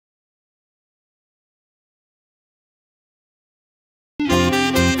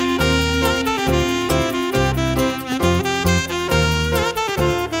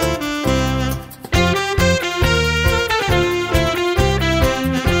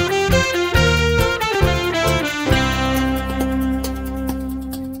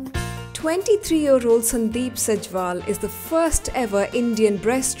23-year-old Sandeep Sejwal is the first ever Indian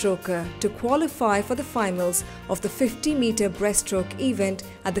breaststroker to qualify for the finals of the 50-meter breaststroke event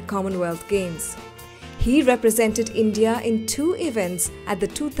at the Commonwealth Games. He represented India in 2 events at the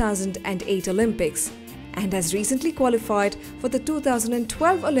 2008 Olympics and has recently qualified for the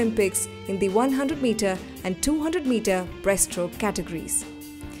 2012 Olympics in the 100-meter and 200-meter breaststroke categories.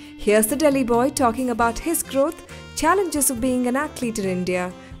 Here's the Delhi boy talking about his growth, challenges of being an athlete in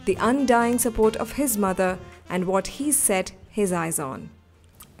India, the undying support of his mother, and what he's set his eyes on.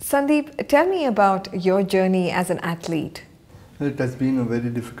 Sandeep, tell me about your journey as an athlete. It has been a very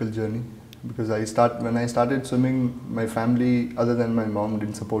difficult journey because when I started swimming, my family, other than my mom,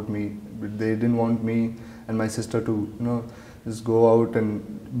 didn't support me. They didn't want me and my sister to, just go out,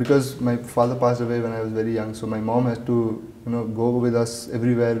 and because my father passed away when I was very young, so my mom had to, go with us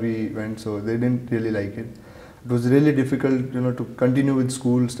everywhere we went. So they didn't really like it. It was really difficult, to continue with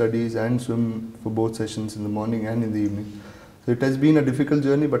school studies and swim for both sessions in the morning and in the evening. So it has been a difficult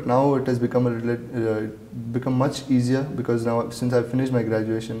journey, but now it has become become much easier because now, since I've finished my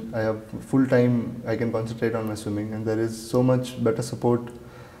graduation, I have full time. I can concentrate on my swimming, and there is so much better support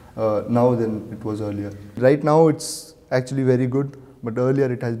now than it was earlier. Right now, it's actually very good, but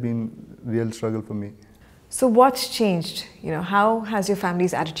earlier it has been real struggle for me. So what's changed? How has your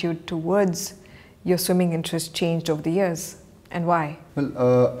family's attitude towards your swimming interest changed over the years, and why? Well,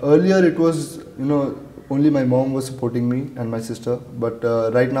 earlier it was, only my mom was supporting me and my sister, but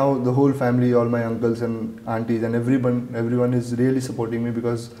right now the whole family, all my uncles and aunties and everyone is really supporting me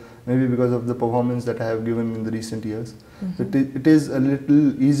maybe because of the performance that I have given in the recent years. Mm-hmm. It is a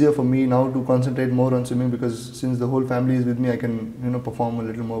little easier for me now to concentrate more on swimming because since the whole family is with me, I can perform a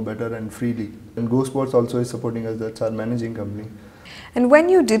little more better and freely. And Go Sports also is supporting us. That's our managing company. And when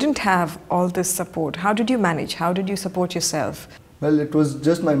you didn't have all this support, how did you manage? How did you support yourself? Well, it was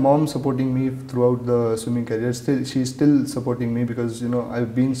just my mom supporting me throughout the swimming career. She's still supporting me because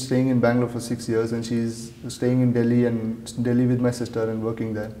I've been staying in Bangalore for 6 years and she's staying in Delhi with my sister and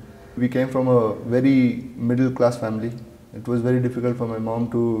working there. We came from a very middle class family. It was very difficult for my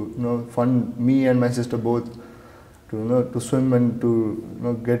mom to fund me and my sister both to swim and to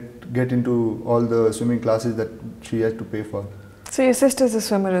get into all the swimming classes that she had to pay for. So your sister's a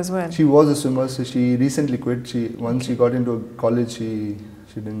swimmer as well? She was a swimmer, so she recently quit. Once she got into college, she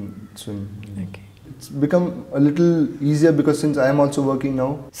didn't swim. Okay. It's become a little easier because since I am also working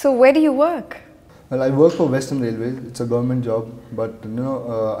now. So where do you work? Well, I work for Western Railways. It's a government job, but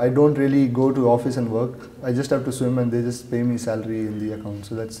I don't really go to office and work. I just have to swim and they just pay me salary in the account.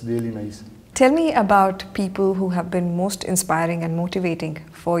 So that's really nice. Tell me about people who have been most inspiring and motivating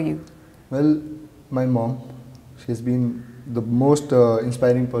for you. Well, my mom. She has been the most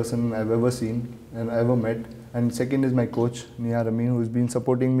inspiring person I've ever seen and ever met. And second is my coach, Nia Ramin, who's been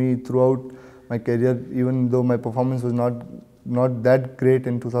supporting me throughout my career, even though my performance was not that great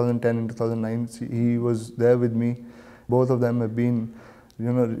in 2010 and 2009. He was there with me. Both of them have been,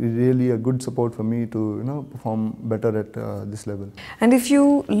 really a good support for me to, perform better at this level. And if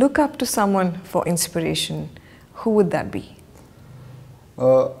you look up to someone for inspiration, who would that be?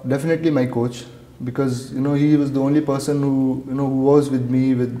 Definitely my coach. Because he was the only person who was with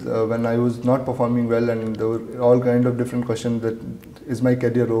me when I was not performing well, and there were all kind of different questions that is my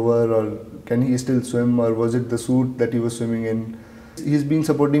career over, or can he still swim, or was it the suit that he was swimming in. He's been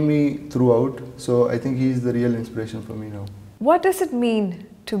supporting me throughout, so I think he's the real inspiration for me now. What does it mean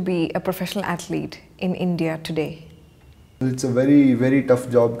to be a professional athlete in India today? It's a very, very tough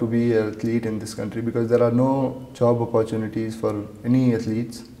job to be an athlete in this country because there are no job opportunities for any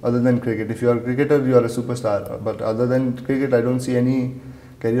athletes other than cricket. If you are a cricketer, you are a superstar. But other than cricket, I don't see any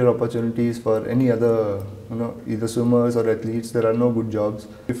career opportunities for any other, either swimmers or athletes. There are no good jobs.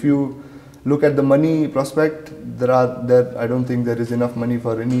 If you look at the money prospect, I don't think there is enough money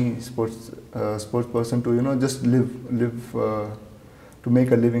for any sports person to, just live to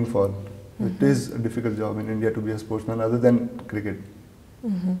make a living for. Mm-hmm. It is a difficult job in India to be a sportsman other than cricket.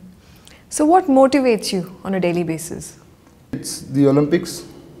 Mm-hmm. So what motivates you on a daily basis? It's the Olympics,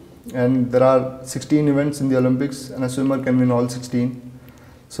 and there are 16 events in the Olympics and a swimmer can win all 16.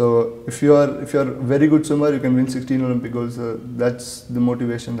 So if you are a very good swimmer, you can win 16 Olympic golds. That's the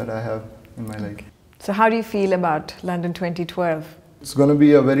motivation that I have in my life. So how do you feel about London 2012? It's going to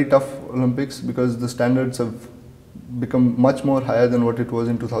be a very tough Olympics because the standards have become much more higher than what it was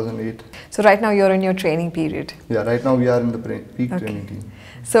in 2008. So right now you're in your training period? Yeah, right now we are in the peak training team.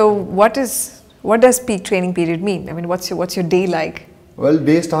 So what does peak training period mean? I mean, what's your day like? Well,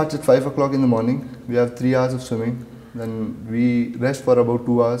 day starts at 5 o'clock in the morning. We have 3 hours of swimming. Then we rest for about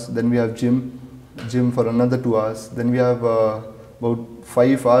 2 hours. Then we have gym for another 2 hours. Then we have about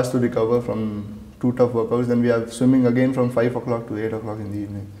 5 hours to recover from 2 tough workouts. Then we have swimming again from 5 o'clock to 8 o'clock in the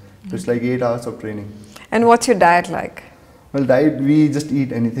evening. So it's like 8 hours of training. And what's your diet like? Well, diet, we just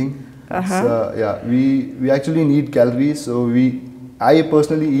eat anything. Yeah, we actually need calories, so I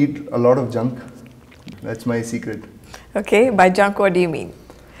personally eat a lot of junk. That's my secret. Okay, by junk what do you mean?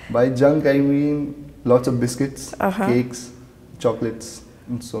 By junk I mean lots of biscuits, cakes, chocolates,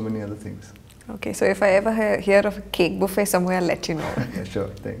 and so many other things. Okay, so if I ever hear of a cake buffet somewhere, I'll let you know. Yeah, sure,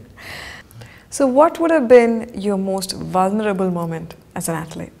 thanks. So what would have been your most vulnerable moment as an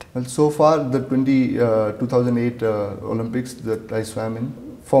athlete? Well, so far the 2008 Olympics that I swam in,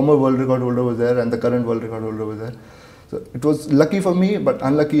 former world record holder was there and the current world record holder was there. So it was lucky for me but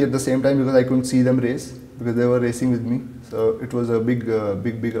unlucky at the same time because I couldn't see them race because they were racing with me. So it was a big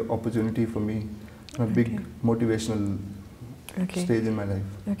opportunity for me, a big motivational stage in my life.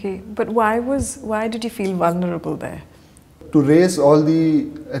 Okay, but why did you feel vulnerable there? To race all the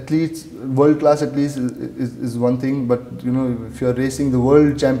athletes, world-class athletes is one thing, but you know, if you're racing the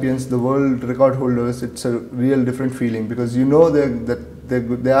world champions, the world record holders, it's a real different feeling because you know that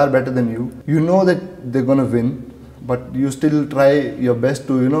they are better than you. You know that they're gonna win, but you still try your best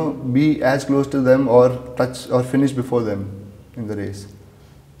to, you know, be as close to them or touch or finish before them in the race.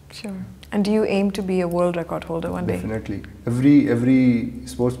 Sure. And do you aim to be a world record holder one day? Definitely. Every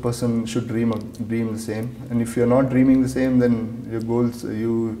sports person should dream the same. And if you're not dreaming the same, then your goals,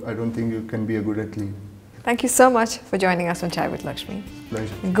 I don't think you can be a good athlete. Thank you so much for joining us on Chai with Lakshmi.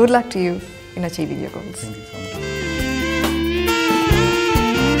 Pleasure. Good luck to you in achieving your goals. Thank you so much.